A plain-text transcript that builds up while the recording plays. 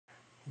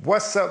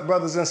What's up,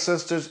 brothers and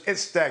sisters?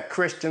 It's that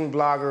Christian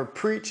vlogger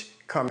Preach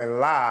coming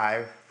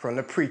live from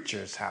the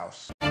Preacher's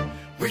House.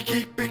 We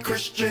keep it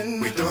Christian,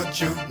 we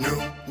thought you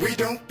knew. We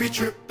don't be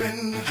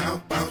tripping,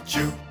 how about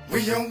you?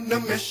 We on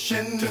a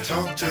mission to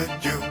talk to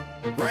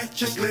you.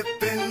 Righteous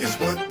living is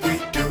what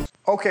we do.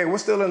 Okay, we're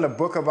still in the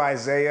book of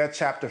Isaiah,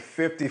 chapter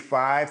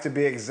 55 to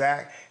be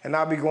exact, and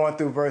I'll be going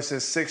through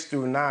verses 6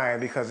 through 9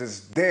 because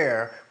it's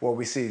there where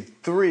we see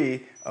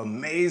three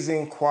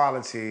amazing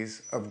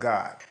qualities of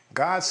God.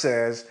 God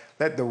says,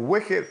 "Let the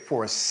wicked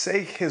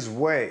forsake his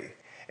way,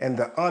 and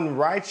the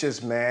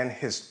unrighteous man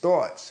his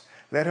thoughts.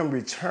 Let him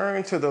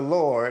return to the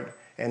Lord,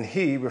 and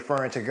he,"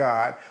 referring to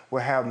God,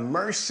 "will have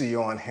mercy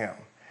on him.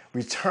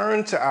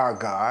 Return to our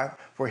God,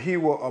 for he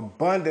will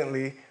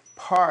abundantly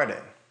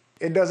pardon."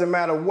 It doesn't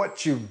matter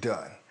what you've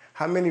done,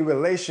 how many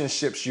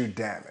relationships you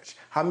damaged,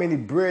 how many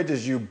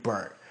bridges you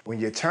burnt. When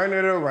you turn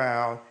it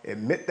around,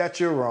 admit that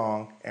you're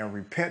wrong, and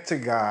repent to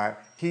God,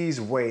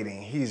 he's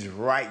waiting. He's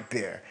right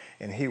there,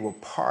 and he will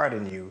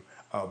pardon you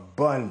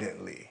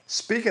abundantly.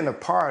 Speaking of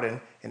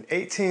pardon, in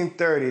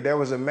 1830, there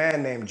was a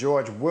man named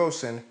George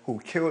Wilson who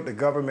killed the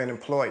government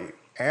employee.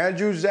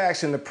 Andrew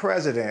Jackson, the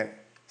president,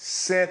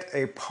 sent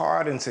a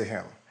pardon to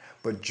him,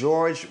 but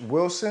George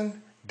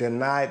Wilson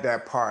denied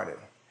that pardon.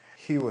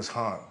 He was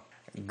hung.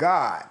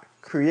 God,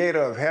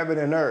 creator of heaven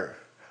and earth,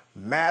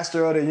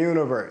 master of the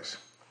universe,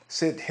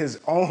 sent his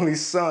only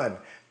son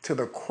to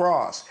the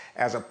cross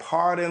as a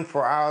pardon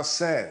for our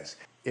sins.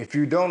 If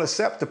you don't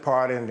accept the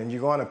pardon, then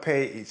you're going to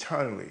pay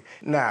eternally.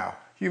 Now,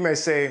 you may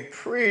say,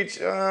 "Preach,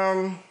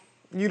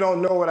 you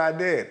don't know what I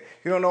did.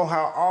 You don't know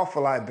how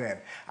awful I've been.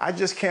 I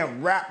just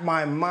can't wrap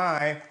my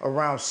mind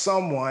around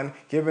someone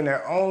giving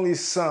their only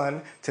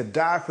son to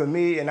die for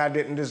me and I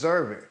didn't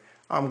deserve it."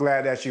 I'm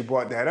glad that you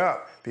brought that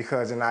up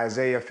because in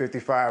Isaiah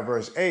 55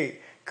 verse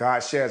 8,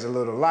 God sheds a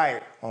little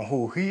light on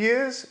who he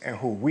is and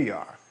who we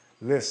are.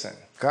 Listen,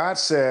 God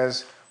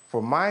says,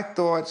 "For my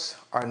thoughts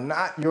are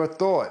not your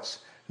thoughts,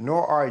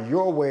 nor are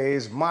your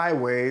ways my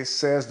ways,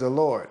 says the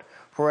Lord.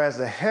 For as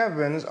the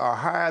heavens are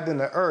higher than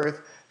the earth,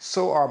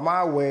 so are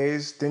my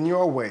ways than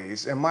your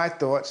ways, and my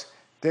thoughts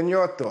than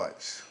your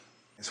thoughts."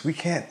 We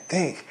can't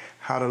think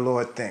how the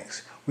Lord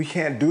thinks. We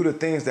can't do the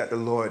things that the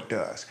Lord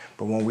does.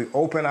 But when we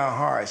open our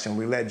hearts and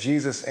we let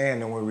Jesus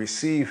in and we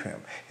receive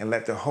him and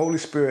let the Holy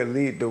Spirit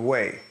lead the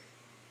way,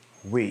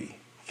 we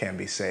can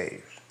be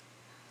saved.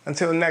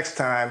 Until next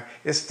time,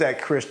 it's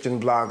that Christian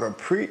vlogger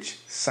Preach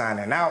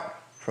signing out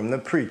from the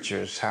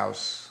Preacher's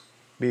House.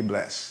 Be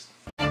blessed.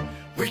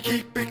 We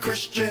keep it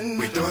Christian,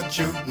 we thought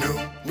you knew.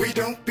 We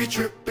don't be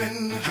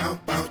tripping, how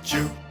about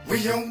you?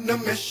 We on a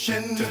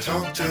mission to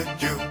talk to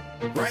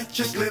you.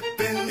 Righteous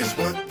living is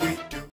what